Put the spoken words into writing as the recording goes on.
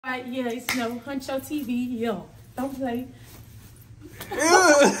Yeah, it's no Huncho TV. Yo, don't play.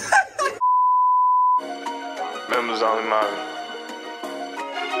 Members only mine.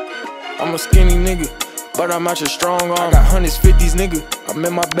 I'm a skinny nigga, but I'm out your strong arm. I got hundreds, 50s, nigga. I'm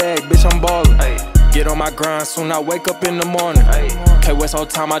in my bag, bitch, I'm ballin'. Ay. Get on my grind soon, I wake up in the morning. K-West on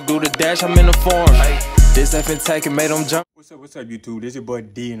time, I do the dash, I'm in the form. Ay. This effing take and made them jump. What's up, YouTube? This your boy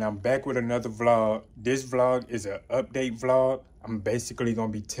D, and I'm back with another vlog. This vlog is an update vlog. I'm basically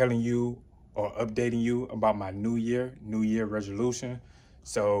gonna be telling you or updating you about my New Year resolution.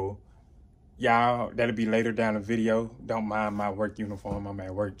 So, y'all, that'll be later down the video. Don't mind my work uniform. I'm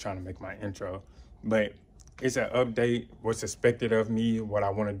at work trying to make my intro. But it's an update, what's expected of me, what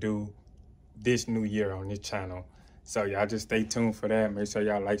I want to do this new year on this channel. So, y'all just stay tuned for that. Make sure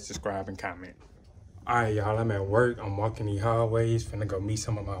y'all like, subscribe, and comment. All right, y'all, I'm at work. I'm walking these hallways, finna go meet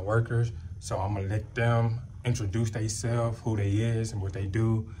some of my workers. So I'm gonna let them introduce themselves, who they is and what they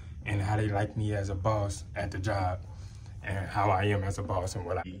do, and how they like me as a boss at the job, and how I am as a boss and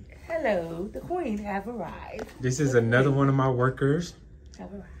what I do. Hello, the queen have arrived. This is another one of my workers.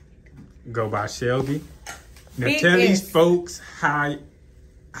 Have arrived. Go by Shelby. Now Big tell S. these folks how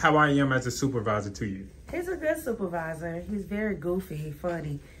I am as a supervisor to you. He's a good supervisor. He's very goofy,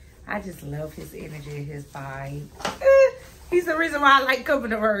 funny. I just love his energy, his vibe. He's the reason why I like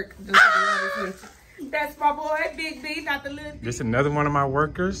coming to work. Just to be honest with you. That's my boy, Big B, not the little B. This is another one of my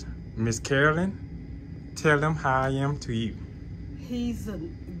workers, Miss Carolyn. Tell them how I am to you. He's a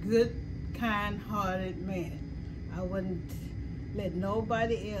good, kind-hearted man. I wouldn't let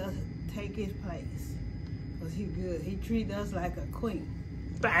nobody else take his place. Because he's good. He treats us like a queen.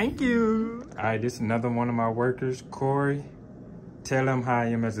 Thank you. All right, this is another one of my workers, Corey. Tell them how I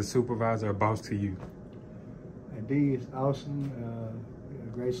am as a supervisor or boss to you. D is awesome, a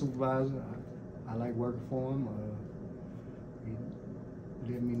great supervisor. I like working for him.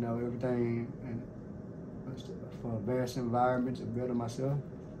 He let me know everything and for various environments to better myself.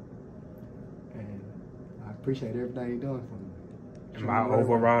 And I appreciate everything he's doing for me. Am I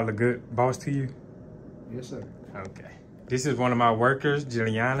overall a good boss to you? Yes, sir. Okay. This is one of my workers,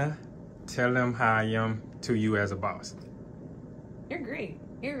 Juliana. Tell them how I am to you as a boss. You're great.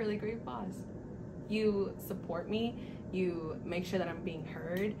 You're a really great boss. You support me. You make sure that I'm being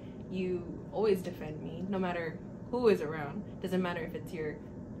heard. You always defend me, no matter who is around. Doesn't matter if it's your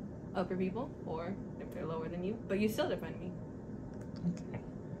upper people or if they're lower than you, but you still defend me. Okay.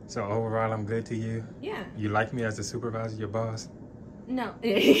 So overall, I'm good to you? Yeah. You like me as a supervisor, your boss? No.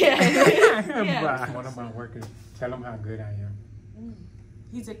 Yeah. One of my workers. Tell them how good I am.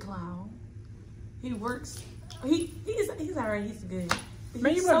 He's a clown. He works. He's all right. He's good.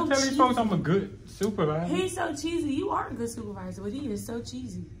 Man, you better tell these folks I'm a good supervisor. He's so cheesy. You are a good supervisor, but he is so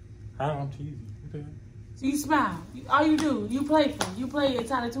cheesy. How I'm cheesy? Okay. So you smile. All you do, you playful. You play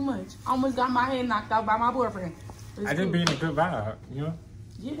entirely too much. Almost got my head knocked out by my boyfriend. I just be in a good vibe, you know?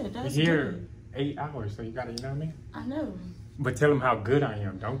 Yeah, that's You're here good. 8 hours, so you gotta, you know what I mean? I know. But tell them how good I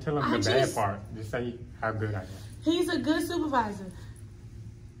am. Don't tell them the bad just- part. Just say how good I am. He's a good supervisor.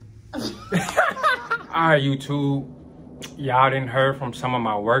 All right, YouTube. Y'all done heard from some of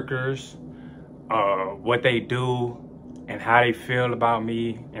my workers, what they do and how they feel about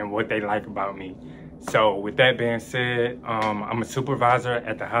me and what they like about me. So with that being said, I'm a supervisor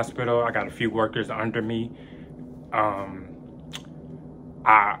at the hospital. I got a few workers under me.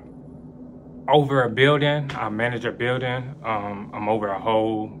 I over a building, I manage a building. I'm over a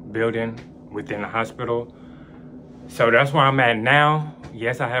whole building within the hospital. So that's where I'm at now.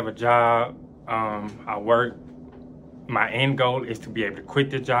 Yes, I have a job. I work. My end goal is to be able to quit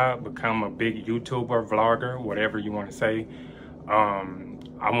the job, become a big YouTuber, vlogger, whatever you want to say.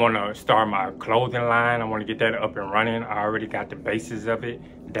 I want to start my clothing line. I want to get that up and running. I already got the basis of it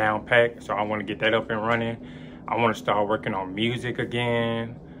down packed, so I want to get that up and running. I want to start working on music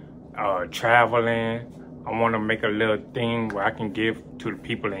again, traveling. I want to make a little thing where I can give to the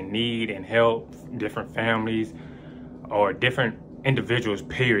people in need and help different families or different individuals,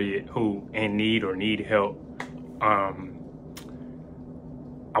 period, who in need or need help. I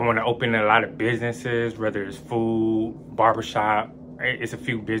want to open a lot of businesses, whether it's food, barbershop. It's a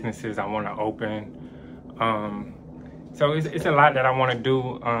few businesses I want to open. So it's a lot that I want to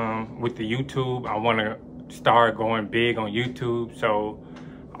do with the YouTube. I want to start going big on YouTube. So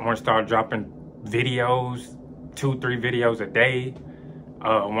I want to start dropping videos, 2-3 videos a day.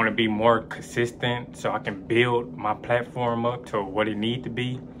 I want to be more consistent so I can build my platform up to what it needs to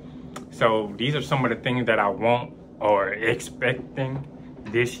be. So these are some of the things that I want or expecting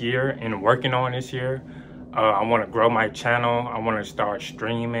this year and working on this year. I want to grow my channel. I want to start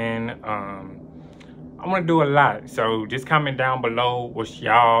streaming. I want to do a lot. So just comment down below what's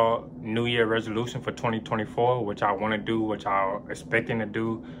y'all New Year resolution for 2024, what y'all want to do, what y'all expecting to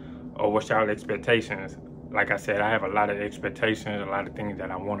do, or what's y'all expectations. Like I said, I have a lot of expectations, a lot of things that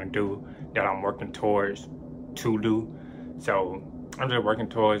I want to do, that I'm working towards to do. So I'm just working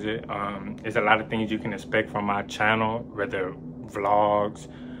towards it. There's a lot of things you can expect from my channel, whether vlogs,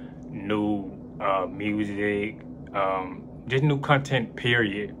 new music, just new content,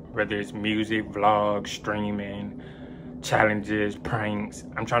 period. Whether it's music, vlogs, streaming, challenges, pranks.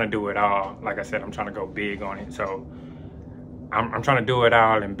 I'm trying to do it all. Like I said, I'm trying to go big on it. So I'm trying to do it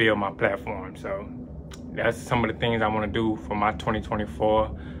all and build my platform. So that's some of the things I want to do for my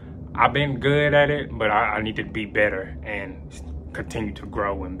 2024. I've been good at it, but I need to be better and continue to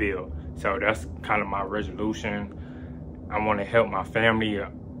grow and build. So that's kind of my resolution. I want to help my family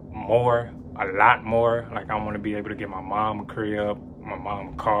more, a lot more. Like I want to be able to get my mom a crib, my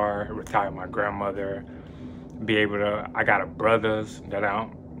mom a car, retire my grandmother, be able to, I got a brothers that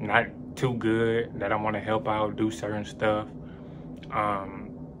I'm not too good, that I want to help out, do certain stuff.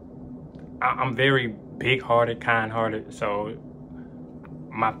 I'm very big-hearted, kind-hearted, so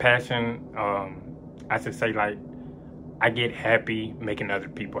my passion, I should say, like, I get happy making other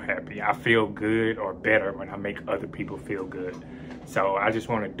people happy. I feel good or better when I make other people feel good. So I just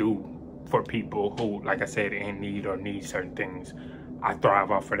want to do for people who, like I said, in need or need certain things. I thrive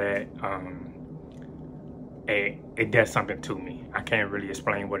off of that. It does something to me. I can't really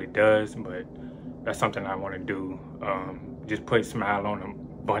explain what it does, but that's something I want to do. Just put a smile on a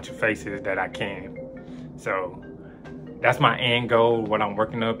bunch of faces that I can. So that's my end goal, what I'm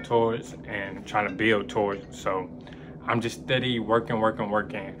working up towards and trying to build towards. So I'm just steady working,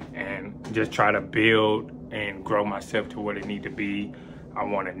 and just try to build and grow myself to what it need to be. I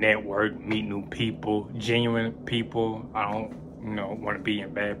want to network, meet new people, genuine people. I don't, want to be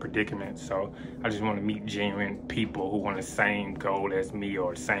in bad predicaments. So I just want to meet genuine people who want the same goal as me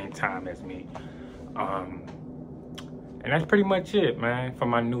or the same time as me. And that's pretty much it, man, for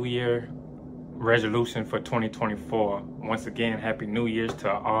my New Year resolution for 2024. Once again, Happy New Year's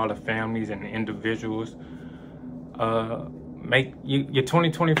to all the families and the individuals. Make your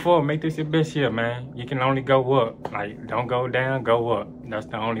 2024, make this your best year, man. You can only go up. Like, don't go down, go up. That's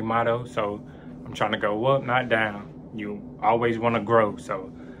the only motto. So I'm trying to go up, not down. You always want to grow. So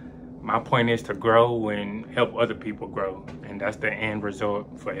my point is to grow and help other people grow. And that's the end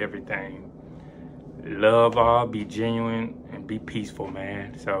result for everything. Love all, be genuine, and be peaceful,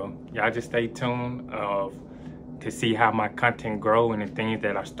 man. So y'all just stay tuned to see how my content grow and the things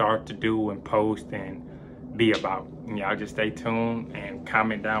that I start to do and post and be about. Y'all just stay tuned and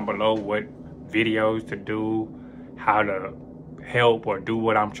comment down below what videos to do, how to help or do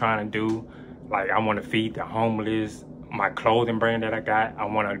what I'm trying to do. Like, I want to feed the homeless. My clothing brand that I got, I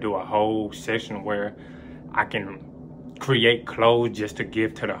want to do a whole section where I can create clothes just to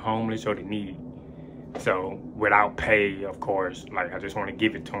give to the homeless or the needy. So without pay, of course, like I just want to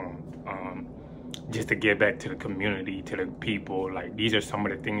give it to them, just to give back to the community, to the people. Like, these are some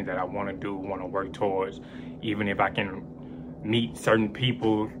of the things that I want to do, want to work towards. Even if I can meet certain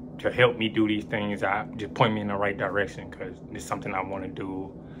people to help me do these things, just point me in the right direction, because it's something I want to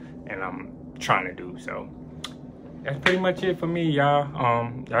do and I'm trying to do. So that's pretty much it for me, y'all.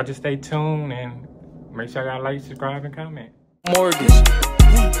 Y'all just stay tuned and make sure y'all like, subscribe, and comment.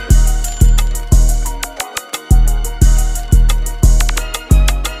 Mortgage.